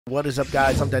What is up,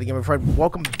 guys? I'm DaddyGamerFred.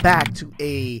 Welcome back to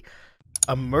a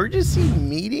emergency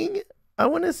meeting, I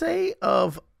want to say,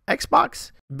 of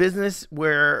Xbox business,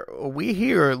 where we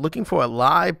here looking for a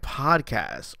live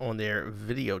podcast on their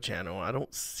video channel. I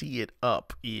don't see it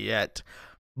up yet,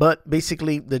 but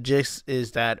basically the gist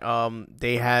is that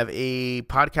they have a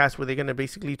podcast where they're going to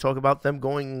basically talk about them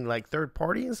going like third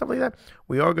party and stuff like that.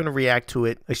 We are going to react to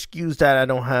it. Excuse that I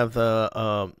don't have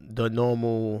the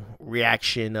normal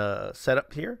reaction set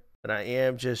up here, but I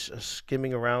am just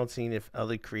skimming around seeing if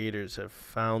other creators have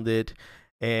found it.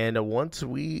 And once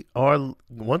we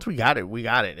got it, we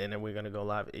got it, and then we're going to go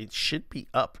live. It should be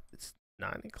up. It's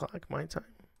 9 o'clock my time.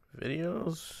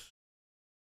 Videos.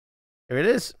 Here it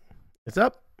is. It's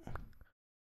up.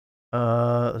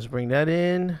 Let's bring that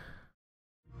in.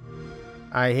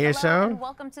 I hear sound.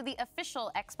 Welcome to the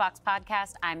official Xbox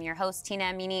podcast. I'm your host, Tina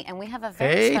Amini, and we have a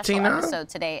very special episode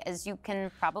today. As you can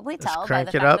probably tell by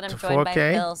the fact that I'm joined by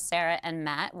Bill, Sarah, and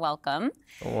Matt. Welcome.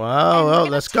 Wow,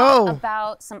 let's go.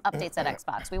 About some updates at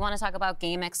Xbox. We want to talk about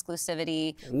game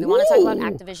exclusivity. We want to talk about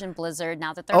Activision Blizzard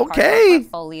now that they're part of our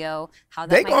portfolio. How that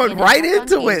they're going right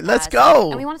into it. Let's go.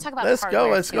 And we want to talk about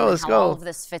hardware too, and how all of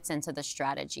this fits into the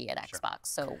strategy at Xbox.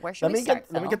 So where should we start?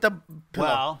 Let me get the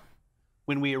well.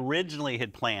 When we originally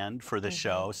had planned for the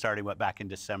show, starting back in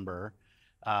December,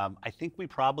 I think we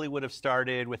probably would have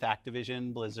started with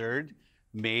Activision Blizzard,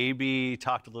 maybe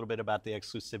talked a little bit about the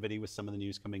exclusivity with some of the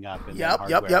news coming up. And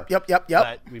Yep.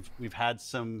 But we've had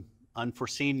some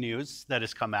unforeseen news that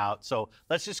has come out. So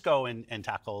let's just go and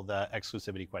tackle the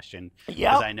exclusivity question.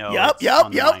 I know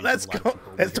Let's go.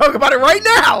 Let's talk about it right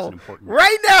now.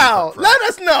 Right now. Let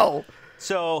us know.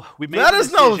 So we made the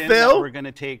decision that we're going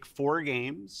to take 4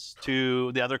 games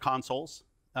to the other consoles.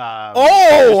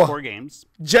 Just 4 games.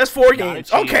 Just 4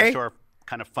 games. Okay. To our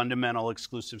kind of fundamental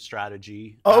exclusive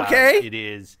strategy.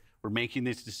 Okay. We're making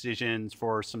these decisions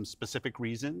for some specific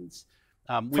reasons.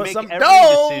 We make every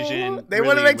decision. They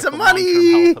want to make some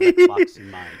money. Long-term health of Xbox in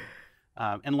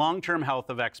mind. And long-term health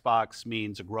of Xbox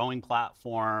means a growing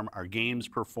platform, our games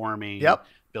performing.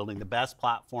 Building the best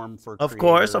platform for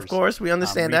creators. Of course, we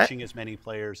understand that. Reaching as many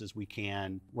players as we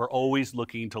can. We're always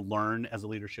looking to learn as a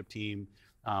leadership team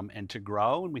and to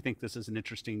grow. And we think this is an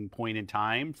interesting point in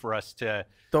time for us to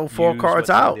throw 4 cards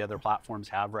out. The other platforms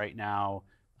have right now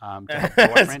to help grow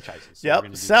our franchises. So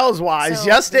sales-wise,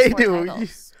 yes, they do.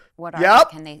 What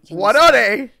are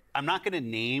they? I'm not going to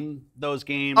name those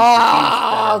games.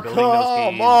 Oh,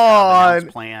 come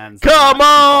on. Come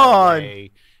on.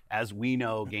 As we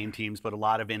know, game teams put a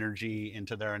lot of energy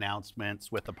into their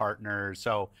announcements with the partners.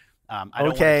 So I don't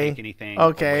want to take anything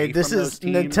away this from is those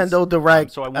teams. Nintendo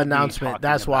Direct so announcement.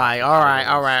 That's why. All right.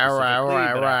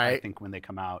 I think when they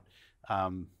come out,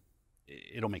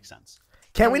 it'll make sense.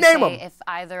 Can we name them? If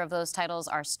either of those titles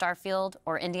are Starfield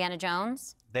or Indiana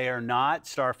Jones? They are not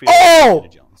Starfield or Indiana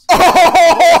Jones.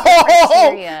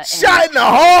 Shot in the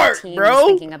heart, bro.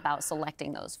 Thinking about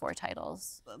selecting those 4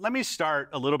 titles. Let me start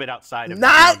a little bit outside of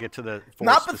that. Get to the 4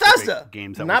 Bethesda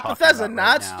games that not we're Bethesda, about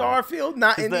not right Starfield,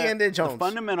 not Indiana Jones. The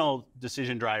fundamental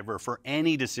decision driver for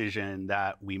any decision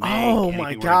that we make, oh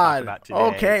my God, about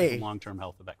today, is long-term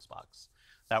health of Xbox.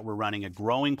 That we're running a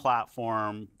growing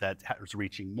platform that is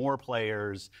reaching more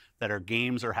players, that our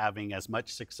games are having as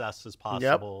much success as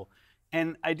possible.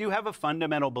 And I do have a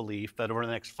fundamental belief that over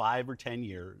the next 5 or 10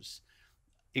 years,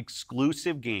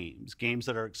 exclusive games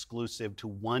that are exclusive to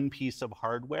one piece of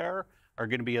hardware, are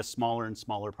going to be a smaller and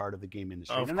smaller part of the game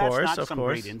industry. And that's not some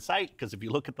great insight, because if you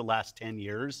look at the last 10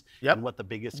 years and what the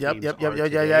biggest games are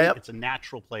today, it's a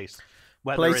natural place.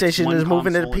 PlayStation is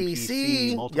moving to the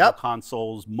PC. Multiple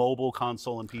consoles, mobile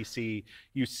console and PC.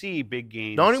 You see big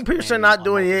games. The only person not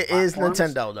doing it is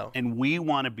Nintendo, though. And we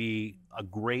want to be a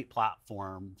great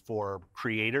platform for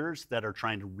creators that are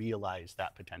trying to realize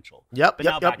that potential. But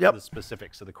now back to the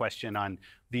specifics of the question on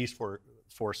these four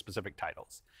specific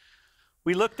titles.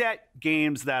 We looked at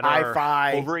games that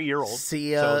are over a year old.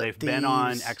 So they've been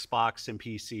on Xbox and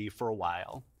PC for a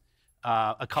while.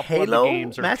 A couple of the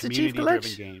games are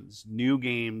community-driven games, new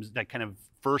games that kind of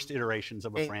first iterations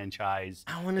of a franchise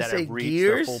that have reached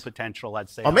their full potential. I'd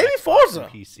say, or maybe Forza.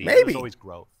 PC. There's always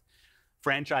growth.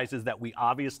 Franchises that we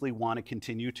obviously want to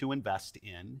continue to invest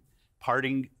in.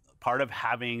 Part of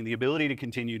having the ability to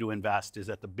continue to invest is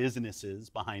that the businesses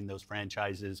behind those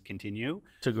franchises continue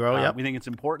to grow. We think it's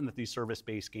important that these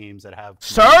service-based games that have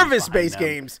service-based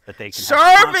games that they can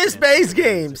service-based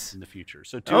games in the future.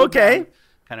 So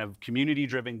kind of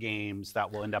community-driven games that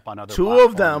will end up on other platforms. 2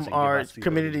 of them are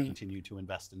community. Continue to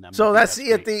invest in them. So that's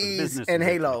Sea of Thieves and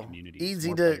Halo.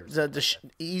 Easy to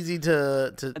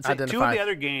identify. 2 of the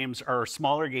other games are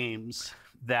smaller games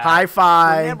that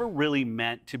Hi-Fi were never really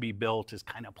meant to be built as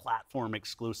kind of platform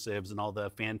exclusives and all the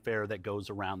fanfare that goes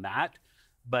around that.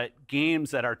 But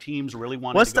games that our teams really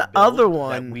wanted What's to go the build, other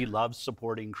one? that we love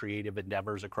supporting creative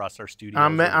endeavors across our studios.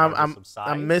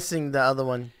 I'm missing the other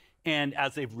one. And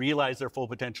as they've realized their full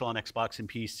potential on Xbox and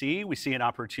PC, we see an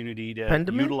opportunity to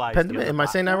utilize Pentiment? Am I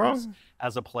saying that wrong?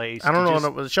 As a place. I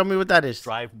don't know. Show me what that is.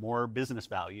 Drive more business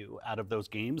value out of those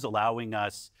games, allowing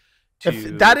us to.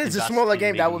 If that is a smaller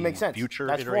game, that would make sense. Future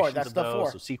that's iterations that's of the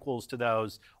those, so sequels to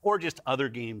those, or just other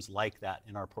games like that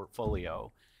in our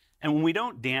portfolio. And when we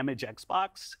don't damage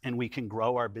Xbox and we can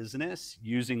grow our business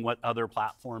using what other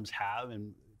platforms have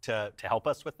and to help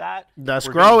us with that, let's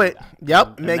grow it.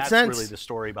 Yep, and makes sense. That's really the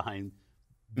story behind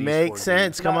these makes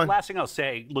sense. Come on. Last thing I'll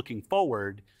say, looking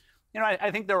forward, I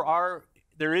think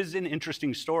there is an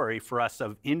interesting story for us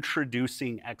of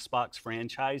introducing Xbox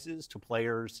franchises to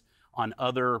players on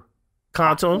other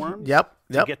consoles. Yep.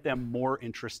 To get them more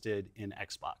interested in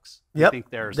Xbox. Yep. I think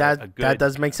there's a good that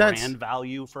does make sense. Brand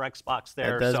value for Xbox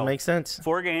there. That does make sense.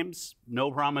 4 games,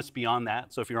 no promise beyond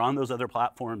that. So if you're on those other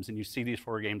platforms and you see these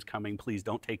 4 games coming, please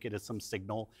don't take it as some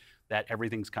signal that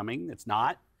everything's coming. It's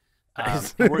not.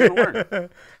 We're going to learn.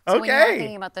 So when you're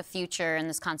thinking about the future and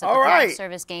this concept of live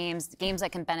service games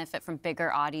that can benefit from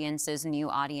bigger audiences, new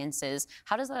audiences,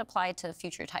 how does that apply to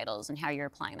future titles and how you're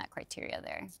applying that criteria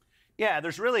there? Yeah,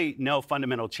 there's really no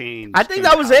fundamental change. I think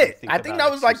that was it. I think that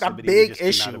was like the big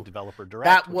issue.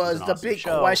 That was the big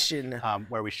question.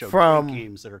 Where we showed from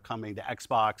games that are coming to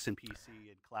Xbox and PC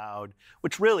and cloud,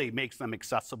 which really makes them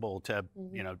accessible to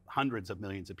hundreds of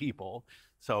millions of people.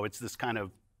 So it's this kind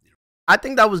of. I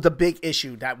think that was the big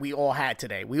issue that we all had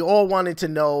today. We all wanted to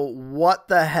know what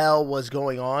the hell was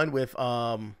going on with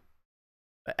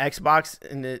Xbox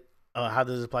and the. How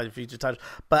does it apply to future titles?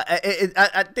 But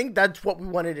I think that's what we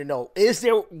wanted to know. Is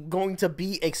there going to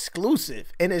be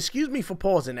exclusive? And excuse me for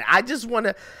pausing it. I just want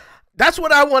to. That's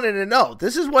what I wanted to know.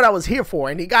 This is what I was here for,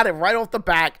 and he got it right off the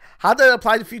back. How does it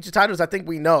apply to future titles? I think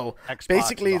we know. Xbox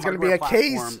Basically, it's going to be a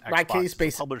case by case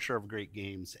basis. Publisher of great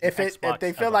games. If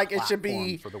they feel like it should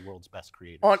be for the world's best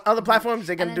creators on other platforms,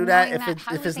 they're going to do that.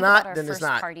 If it's not, then it's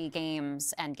not. First-party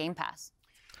games and Game Pass.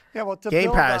 Yeah, well, to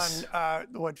build on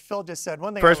what Phil just said,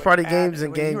 one thing first-party games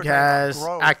and Game Pass,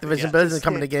 Activision Business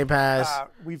coming to Game Pass.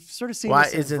 We've sort of seen why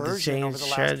this isn't the change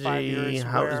strategy?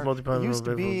 How is multiplayer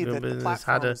business?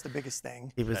 How to the biggest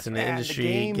thing? Keep us in the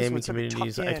industry, gaming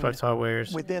communities, Xbox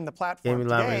hardwares, within the platform gaming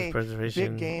libraries,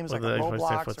 preservation. Big games like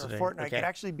Roblox or Fortnite could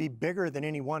actually be bigger than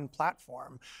any one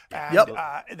platform, and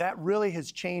that really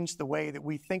has changed the way that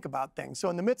we think about things. So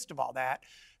in the midst of all that,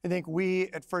 I think we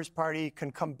at First Party can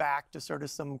come back to sort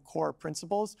of some core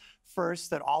principles.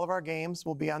 First, that all of our games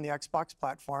will be on the Xbox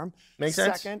platform. Makes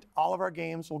sense. Second, all of our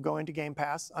games will go into Game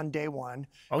Pass on day 1.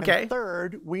 Okay. And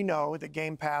third, we know that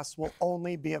Game Pass will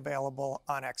only be available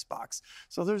on Xbox.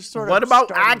 So there's sort of. What about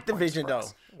Activision though?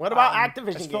 What about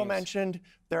Activision as Phil mentioned,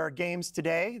 there are games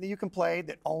today that you can play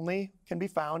that only can be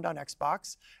found on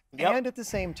Xbox. And at the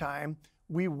same time,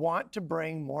 we want to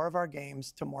bring more of our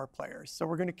games to more players. So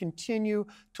we're going to continue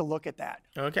to look at that.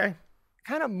 Okay.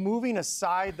 Kind of moving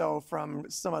aside, though, from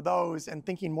some of those and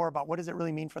thinking more about what does it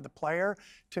really mean for the player,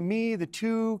 to me, the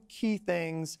 2 key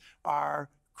things are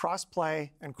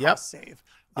cross-play and cross-save.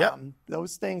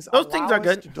 Those things allow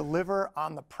us to deliver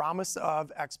on the promise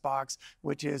of Xbox,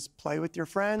 which is play with your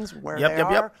friends where they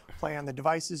are, play on the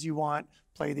devices you want,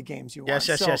 play the games you want.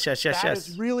 That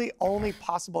is really only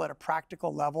possible at a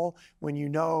practical level when you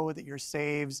know that your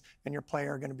saves and your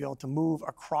player are going to be able to move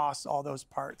across all those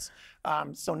parts.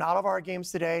 So not all of our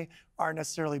games today are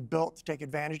necessarily built to take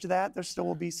advantage of that. There still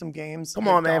will be some games. Come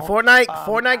on, man.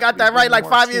 Fortnite got that right like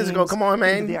 5 years ago. Come on,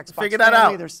 man. Figure that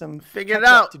out. There's some figure it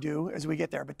out to do as we get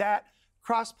there. But that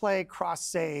cross-play,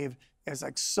 cross-save is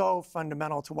like so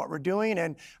fundamental to what we're doing,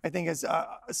 and I think is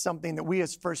something that we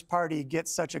as First Party get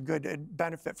such a good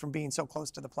benefit from being so close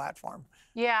to the platform.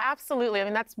 Yeah, absolutely. I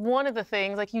mean, that's one of the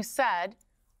things, like you said,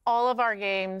 all of our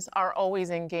games are always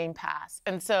in Game Pass.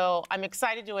 And so I'm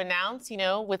excited to announce,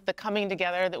 with the coming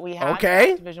together that we have,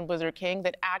 Activision Blizzard King,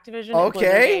 that Activision and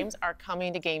Blizzard games are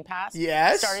coming to Game Pass.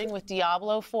 Yes. Starting with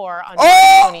Diablo 4 on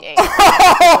June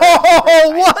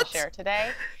 28th. What? To share today.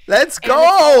 Let's go.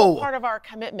 And it's part of our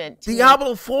commitment to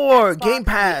Diablo 4 Game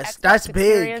Pass. That's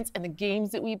big. And the games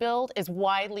that we build is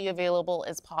widely available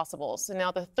as possible. So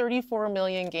now the 34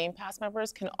 million Game Pass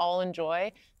members can all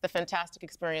enjoy the fantastic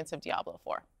experience of Diablo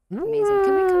 4. Amazing.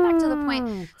 Can we come back to the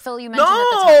point, Phil, you mentioned at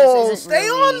the time this isn't stay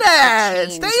on that.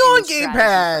 Stay on Game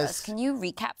Pass. Can you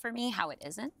recap for me how it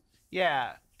isn't?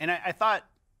 Yeah, and I thought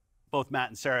both Matt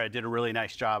and Sarah did a really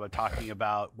nice job of talking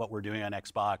about what we're doing on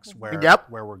Xbox, where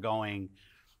we're going.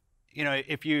 you know,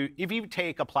 if you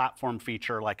take a platform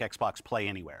feature like Xbox Play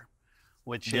Anywhere,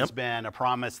 which has been a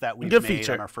promise that we've made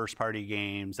on our first-party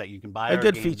games, that you can buy our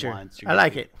game once. I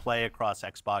like it. Play across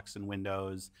Xbox and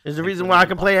Windows. There's a reason why I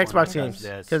can play Xbox games,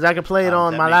 because I can play it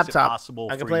on my laptop.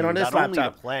 I can play it on this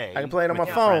laptop. I can play it on my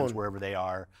phone, wherever they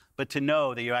are. But to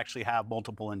know that you actually have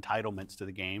multiple entitlements to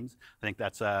the games, I think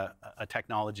that's a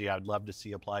technology I would love to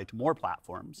see applied to more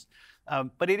platforms.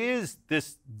 But it is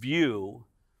this view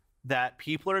that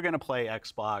people are going to play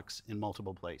Xbox in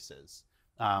multiple places.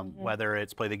 Whether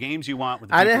it's play the games you want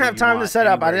with the I didn't have time to set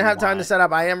up. I didn't have time to set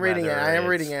up. I am reading it. I am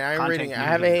reading it. I am reading it. I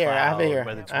have it here. I have it here.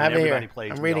 I have it here.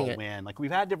 I'm reading it. Like,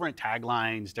 we've had different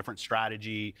taglines, different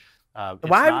strategy.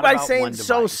 Why everybody saying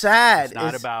so sad? It's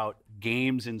not about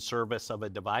games in service of a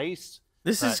device.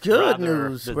 This is good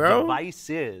news, bro. The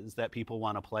devices that people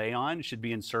want to play on should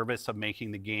be in service of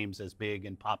making the games as big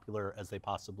and popular as they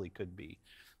possibly could be.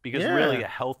 Because really, a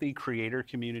healthy creator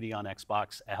community on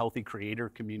Xbox, a healthy creator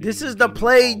community. This is the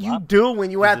play you do when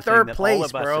you at third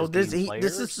place, bro. This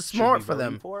is smart for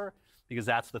them. Because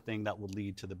that's the thing that will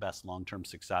lead to the best long-term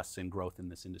success and growth in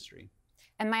this industry.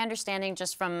 And my understanding,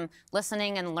 just from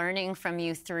listening and learning from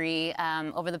you three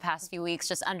over the past few weeks,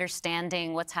 just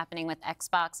understanding what's happening with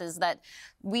Xbox, is that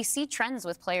we see trends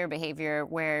with player behavior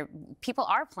where people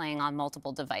are playing on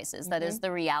multiple devices. That is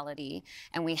the reality.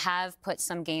 And we have put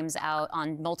some games out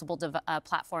on multiple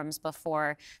platforms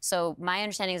before. So my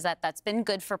understanding is that that's been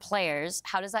good for players.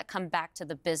 How does that come back to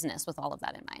the business with all of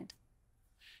that in mind?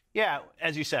 Yeah,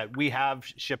 as you said, we have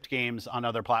shipped games on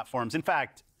other platforms. In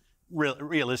fact,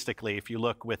 realistically, if you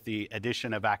look with the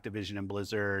addition of Activision and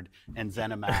Blizzard and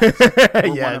ZeniMax,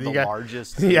 we're one of the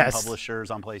largest publishers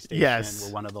on PlayStation.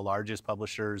 We're one of the largest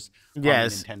publishers on the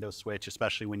Nintendo Switch,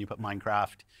 especially when you put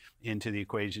Minecraft into the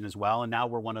equation as well. And now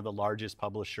we're one of the largest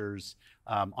publishers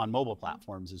on mobile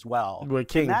platforms as well. We're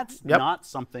king. And that's not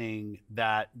something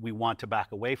that we want to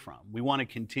back away from. We want to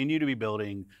continue to be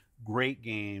building great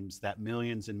games that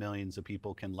millions and millions of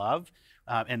people can love,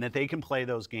 and that they can play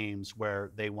those games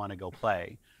where they want to go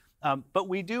play. But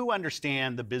we do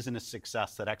understand the business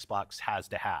success that Xbox has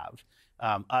to have.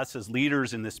 Us as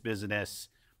leaders in this business,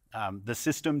 the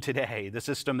system today, the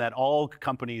system that all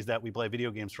companies that we play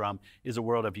video games from, is a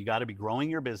world of you got to be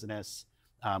growing your business.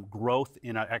 Growth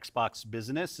in an Xbox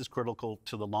business is critical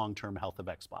to the long-term health of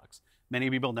Xbox.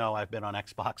 Many people know I've been on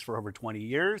Xbox for over 20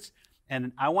 years.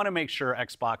 And I want to make sure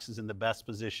Xbox is in the best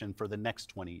position for the next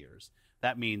 20 years.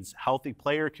 That means healthy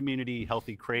player community,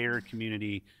 healthy creator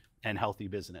community, and healthy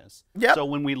business. So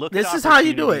when we look at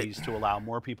opportunities to allow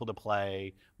more people to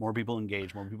play, more people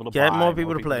engage, more people to buy, more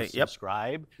people to play,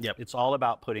 subscribe, it's all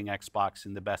about putting Xbox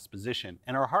in the best position.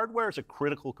 And our hardware is a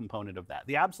critical component of that.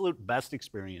 The absolute best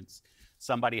experience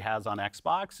somebody has on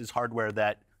Xbox is hardware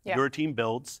that your team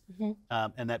builds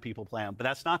and that people play on. But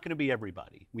that's not going to be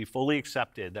everybody. We fully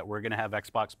accepted that we're going to have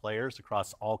Xbox players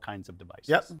across all kinds of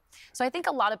devices. So I think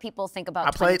a lot of people think about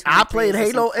I played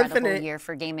Halo Infinite year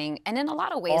for gaming, and in a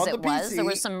lot of ways it was. There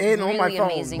were some really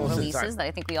amazing releases that I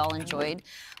think we all enjoyed.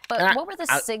 But what were the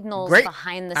signals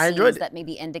behind the scenes that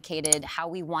maybe indicated how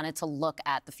we wanted to look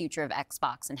at the future of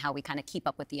Xbox and how we kind of keep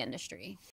up with the industry?